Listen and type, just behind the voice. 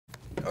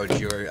Oh, did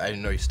you? I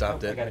didn't know you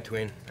stopped it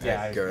between.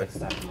 Yeah, I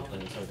stopped in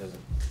between, so it doesn't.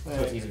 So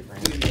it's easy for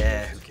him.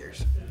 Yeah, who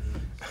cares?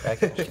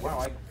 Wow,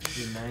 I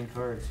do 9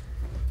 cards.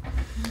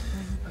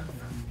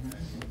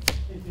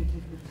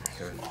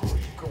 Good.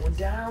 Going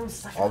down.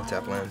 All the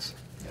tap lands.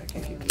 Yeah, I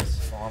can't keep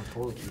this. Oh, I'm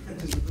totally keeping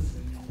this.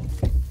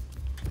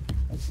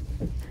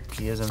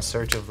 He is in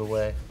search of the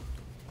way.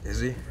 Is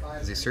he?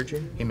 Is he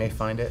searching? He may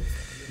find it.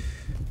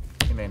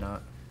 He may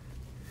not.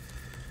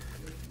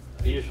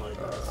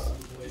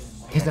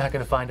 He's not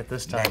going to find it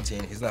this time.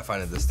 19. He's not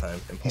finding it this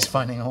time. He's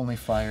finding only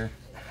fire.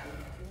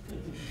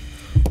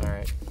 All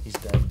right, he's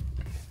dead.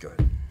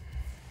 Good.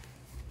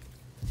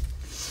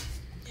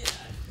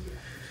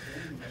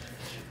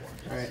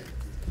 All right.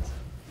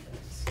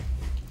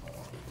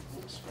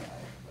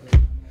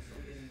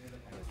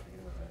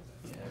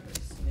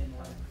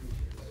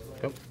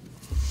 Go.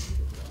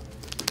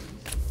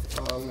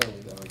 I'm gonna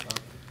leave that on top.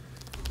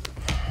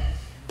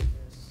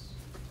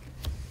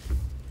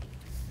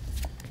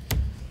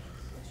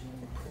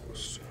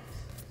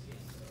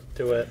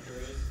 Do it.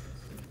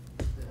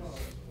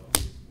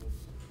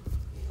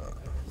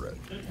 Red.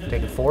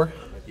 Take it 4?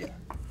 Yeah.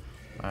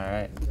 All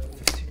right.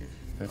 15.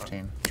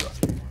 15. Draw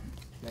 3.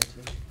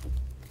 19.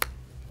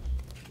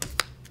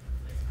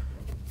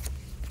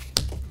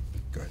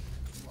 Good.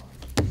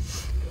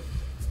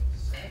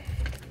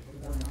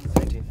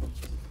 19.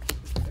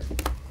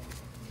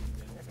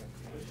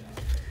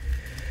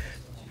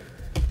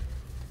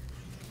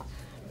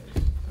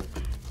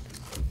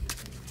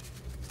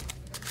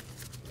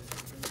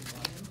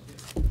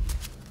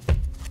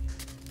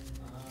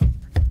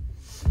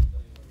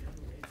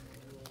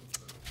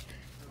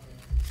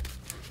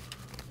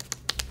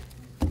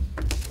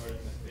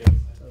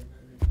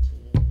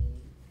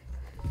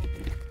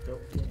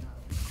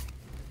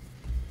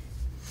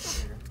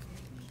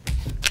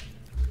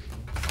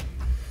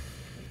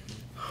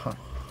 Huh.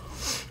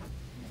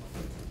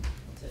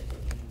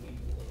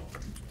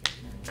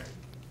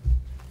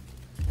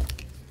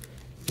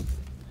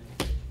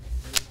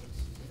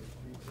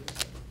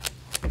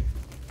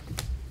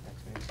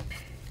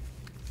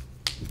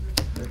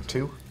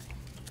 Two.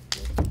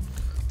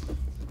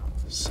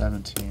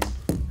 17.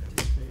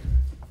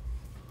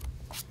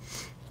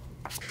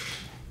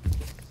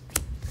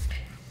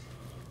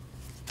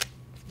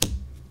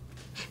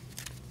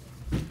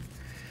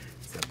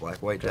 It's that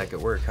black-white deck at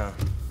work, huh?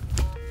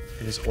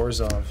 It is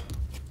Orzhov.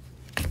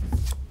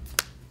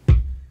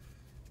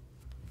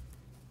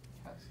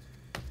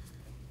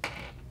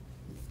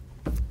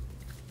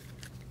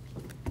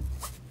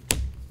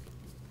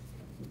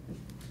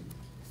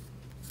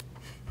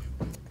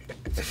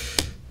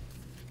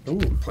 Ooh,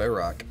 play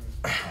rock.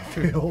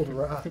 The old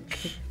rock.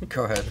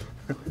 Go ahead.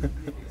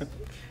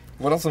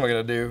 What else am I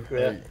gonna do?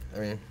 Yeah. I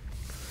mean,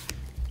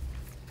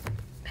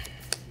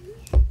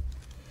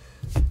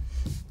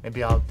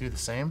 Maybe I'll do the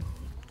same.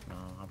 No,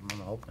 I'm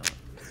gonna hope not.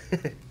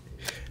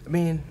 I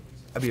mean,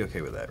 I'd be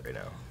okay with that right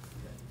now.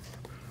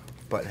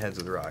 Button heads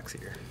with rocks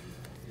here.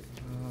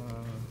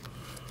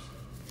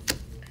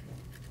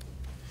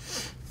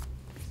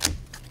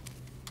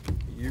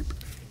 Yep.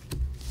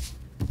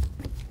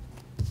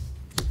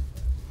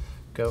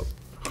 Go.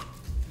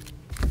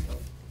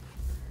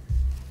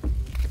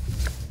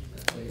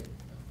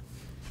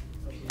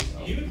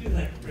 You would do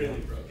like really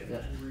broken.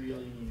 Yeah.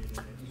 Really needed it.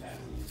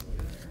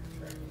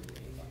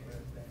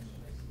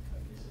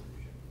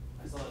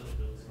 I saw that the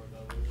Bills scored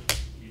that.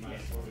 You might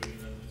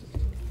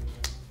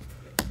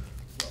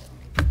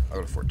I'll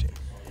go to 14.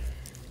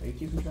 Are you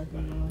keeping track of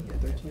them? Yeah,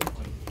 13.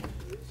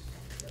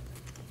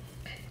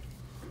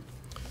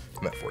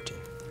 I'm at 14.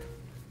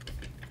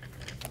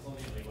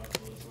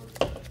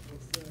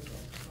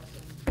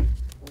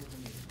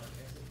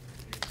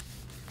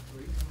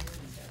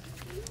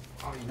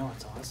 Oh, you know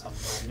what's awesome?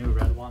 The new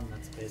red one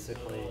that's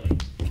basically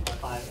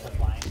 5 the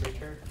flying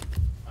creature.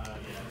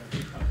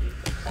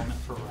 Opponent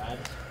for red.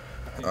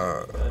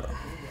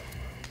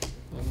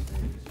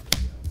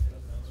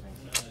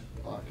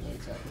 Block and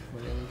attack with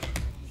 4 damage.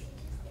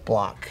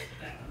 Block.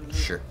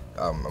 Sure.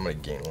 I'm gonna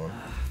gain 1.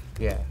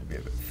 Yeah. Be a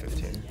bit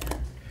 15.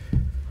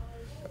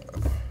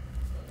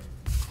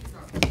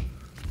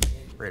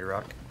 Ready to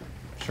rock?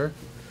 Sure.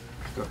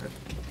 Go ahead.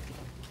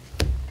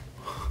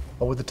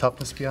 What would the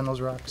toughness be on those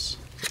rocks?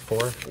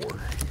 4? 4.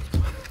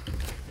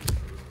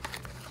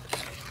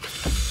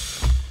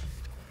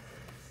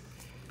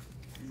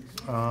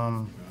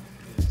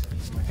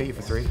 Hit you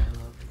for 3.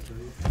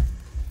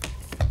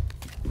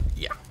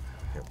 Yeah.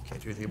 Yep,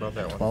 can't do anything about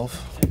that one. 12.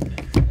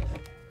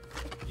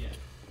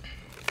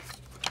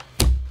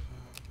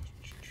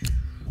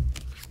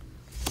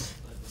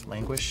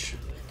 Languish.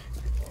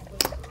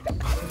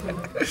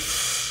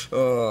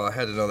 Oh, I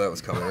had to know that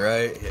was coming,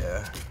 right?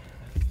 Yeah.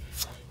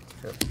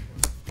 Yep.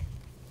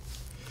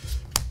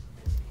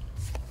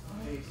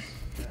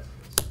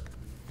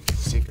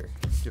 Seeker.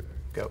 Yep.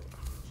 Go.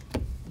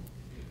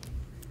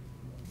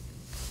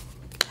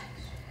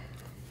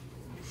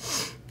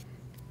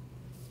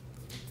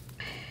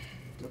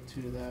 Go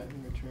 2 to that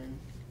in return.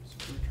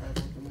 Super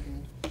tribal in my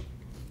hand.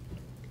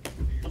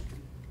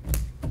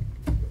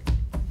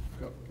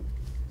 Go.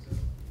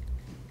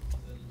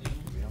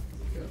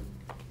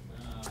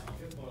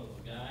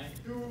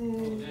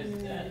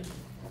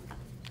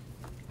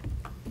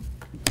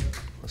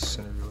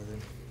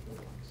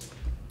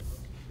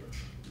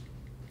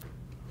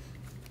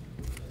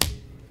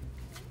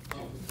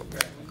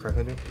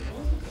 correctly, dude?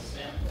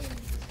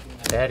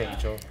 Bad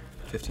Angel.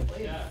 15.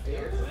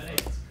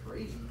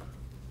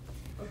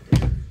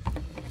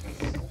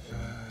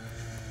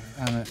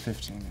 I'm at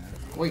 15 now.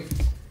 Wait.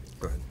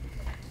 Go ahead.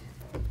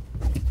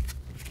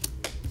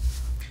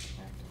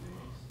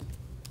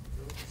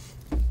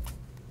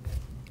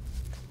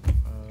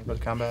 Go to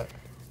combat.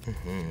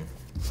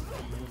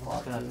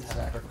 Lock Gonna in attack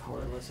sack for for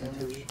quarter listen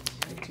to.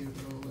 Take 2,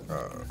 roll it. I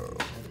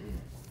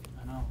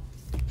know.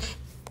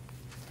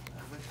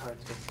 Which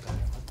cards get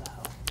better? What the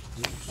hell?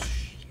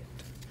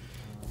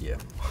 Yeah.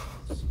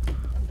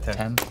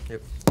 10.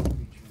 Yep.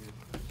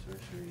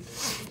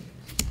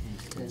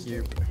 And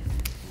Yep.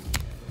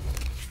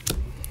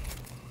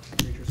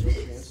 creature switch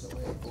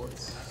instantly at board.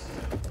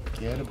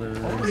 Get a bird.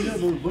 Play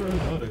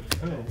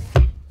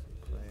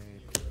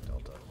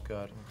Delta.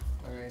 Good.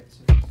 Alright, so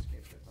just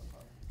escape ship on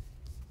top.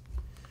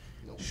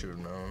 Nope. Should have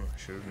known.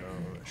 Should have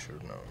known. I should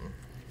have known.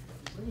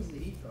 Where was the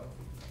eco?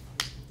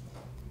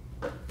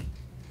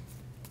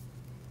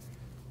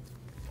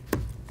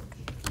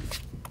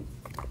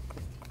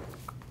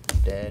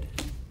 Dead.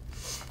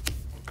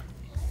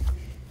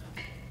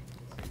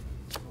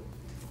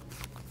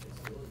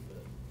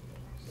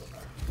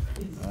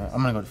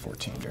 I'm gonna go to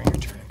 14 during your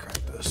turn and crack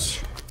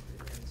this.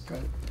 Got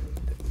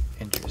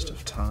Interest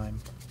of time.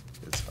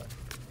 It's fine.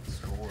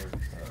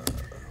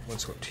 One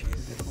score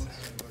teeth.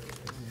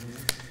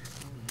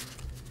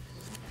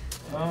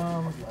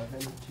 11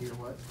 to your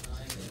what?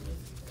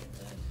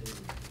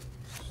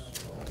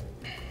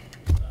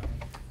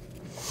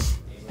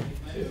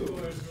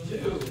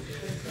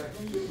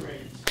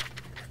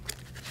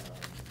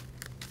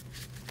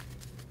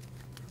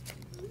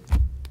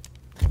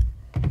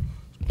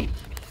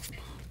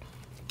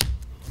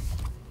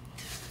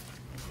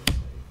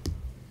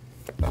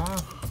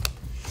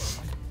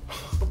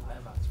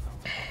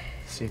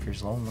 See if you're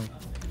lonely.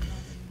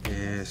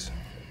 Yes,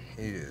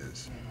 he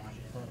is.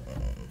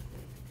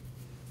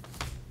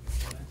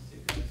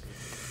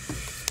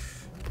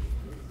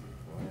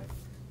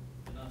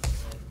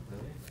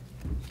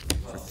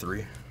 For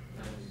 3.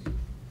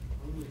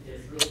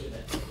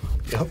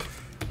 Yep.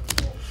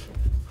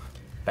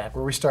 Back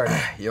where we started.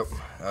 Yep.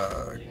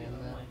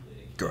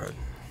 Go ahead.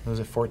 Was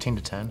it 14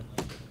 to 10?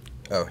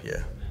 Oh,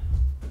 yeah.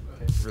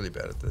 Really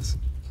bad at this.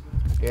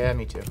 Yeah,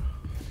 me too.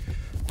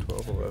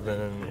 12,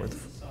 11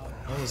 with...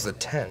 How was the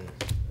 10?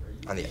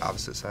 On the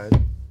opposite side?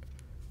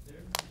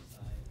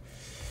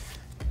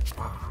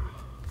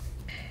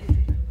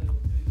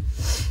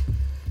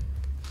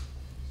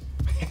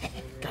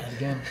 Got it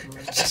again.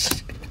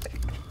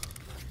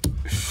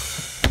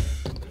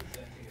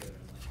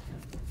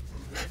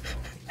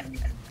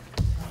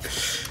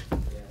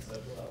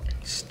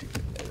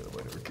 Stupid.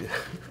 Whatever, kid.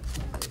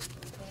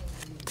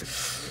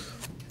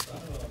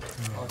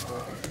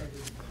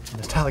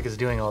 It's not like it's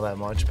doing all that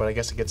much, but I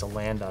guess it gets a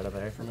land out of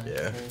there.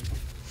 Yeah.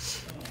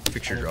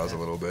 Picture draws a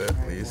little bit,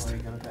 at least.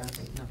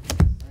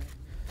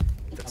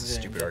 That's a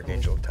stupid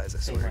Archangel ties, I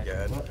swear to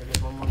God.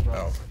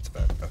 Oh, it's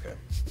bad. Okay.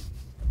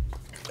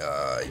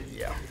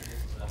 Yeah.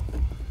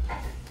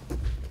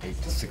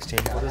 8 to 16.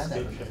 What does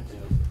escape ship do?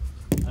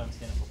 I haven't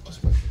seen it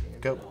before.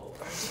 Go.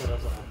 So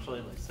does it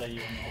actually like say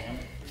you in the game?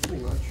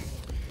 Pretty much.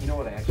 You know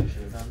what I actually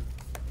should have done?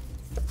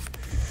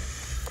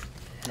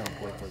 No,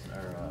 Blake wasn't,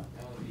 or,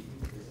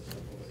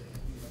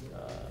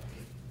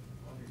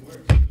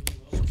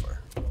 So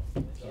far.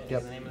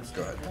 Yep. the name of the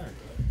Go ahead. card?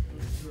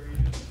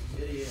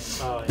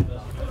 Oh,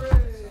 yeah.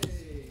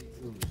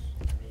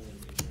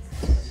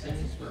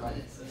 I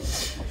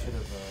should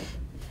have,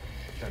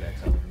 tried to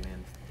exile the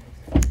command,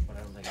 but I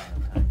don't think I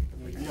have time.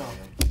 No,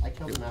 I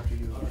killed him after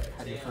you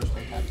had your first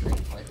untapped green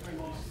play.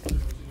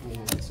 You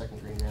didn't get second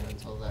green mana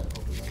until that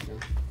opened up him.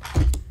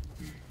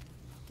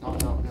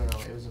 No,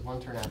 it was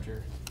 1 turn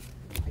after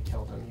I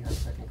killed him. You had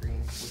second green,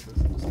 which was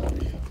the stop.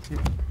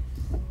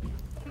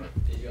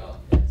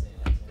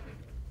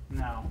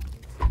 No.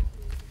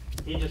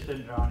 He just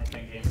didn't draw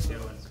anything game 2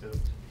 and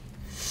scooped.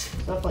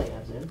 He's not playing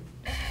as in.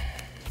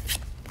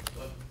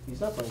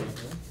 He's not playing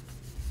as in.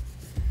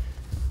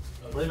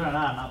 Believe it or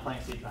not, I'm not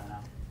playing Siege right now.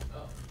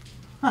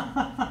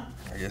 I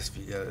guess if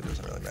you get it, it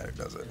doesn't really matter,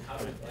 does it?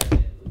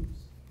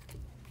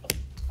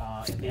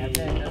 He Yeah, that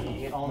doesn't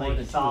get more only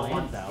than saw 2 one.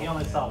 lands out. He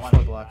only saw one.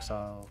 Four blocks,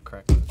 I'll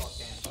correct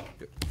this.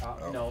 Good.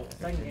 No,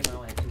 second game I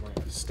only had 2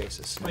 lands.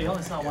 Stasis. But he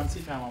only saw one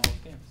Siege on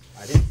both games.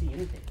 I didn't see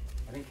anything.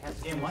 I didn't cast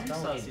a Game single 1 you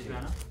spell saw in Siege game 2.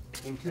 mana.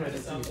 Game 2 I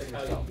didn't see a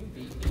single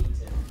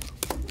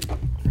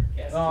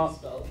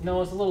spell.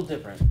 No, it's a little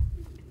different.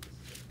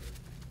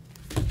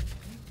 We'll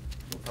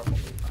probably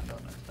find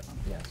out next time.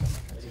 Yeah,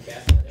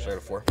 Should I go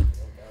to 4?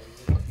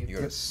 You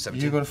go to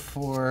 17? You go to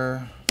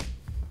 4.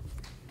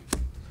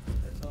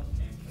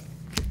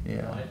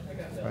 Yeah.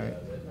 Right.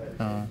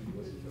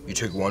 You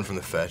took 1 from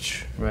the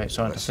fetch. Right,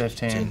 so onto That's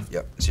 15.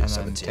 Yep, so you have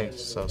and then 17. take,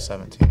 so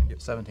 17.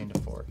 Yep. 17 to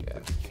 4, yeah.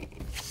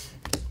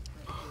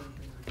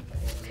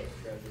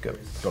 Go.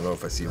 Don't know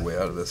if I see a way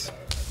out of this.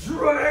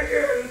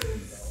 Dragon!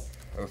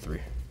 Oh, 3.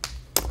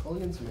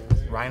 Mulligan's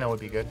amazing. Rhino would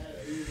be good.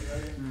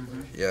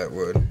 Yeah, it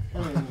would. I'm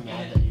not even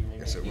mad that you made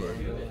Yes, it me would.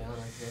 really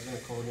honest. Wasn't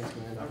a Colding's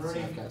command on the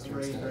Snapcaster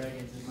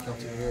instead. Kill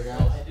 2 of your guys.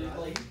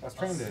 I was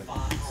trying to see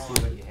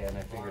what you had, and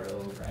I figured it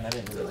over, and I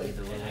didn't really read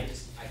the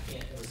rules.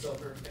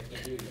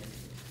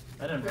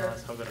 I didn't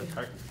realize how good a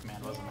target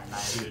command was in my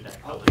 9-2 deck.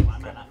 I was like, why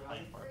am I not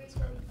playing for it? It's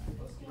card in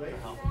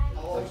there.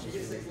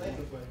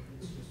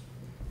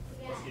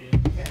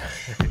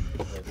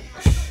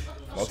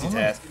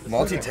 Multitask. My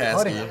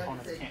Multitasking.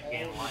 opponents can't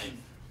gain life.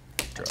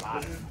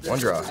 Draw. One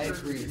draw. I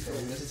agree, and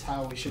this is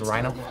how we should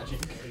Rhino? start Magic.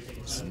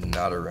 It's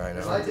not a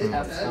rhino. I did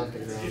have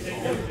something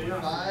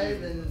around.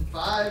 5 and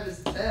 5 is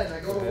 10. I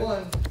go to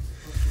 1.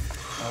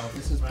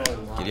 This is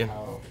probably not Get in.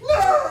 how.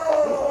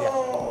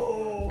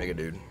 Make a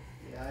dude.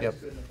 Yeah, I Yep.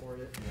 just couldn't afford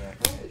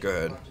it. Go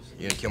ahead.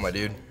 You gonna kill my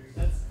dude?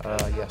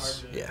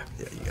 Yes. Yeah,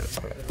 you got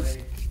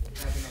it.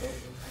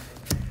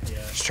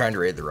 Just trying to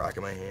raid the rock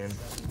in my hand.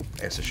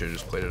 I guess I should have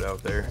just played it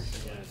out there.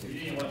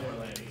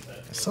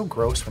 It's so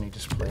gross when you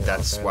just play it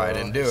That's out there, why I though.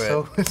 didn't do It's it.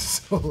 So, it's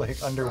so like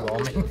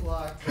underwhelming.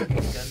 Block.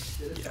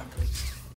 Yeah.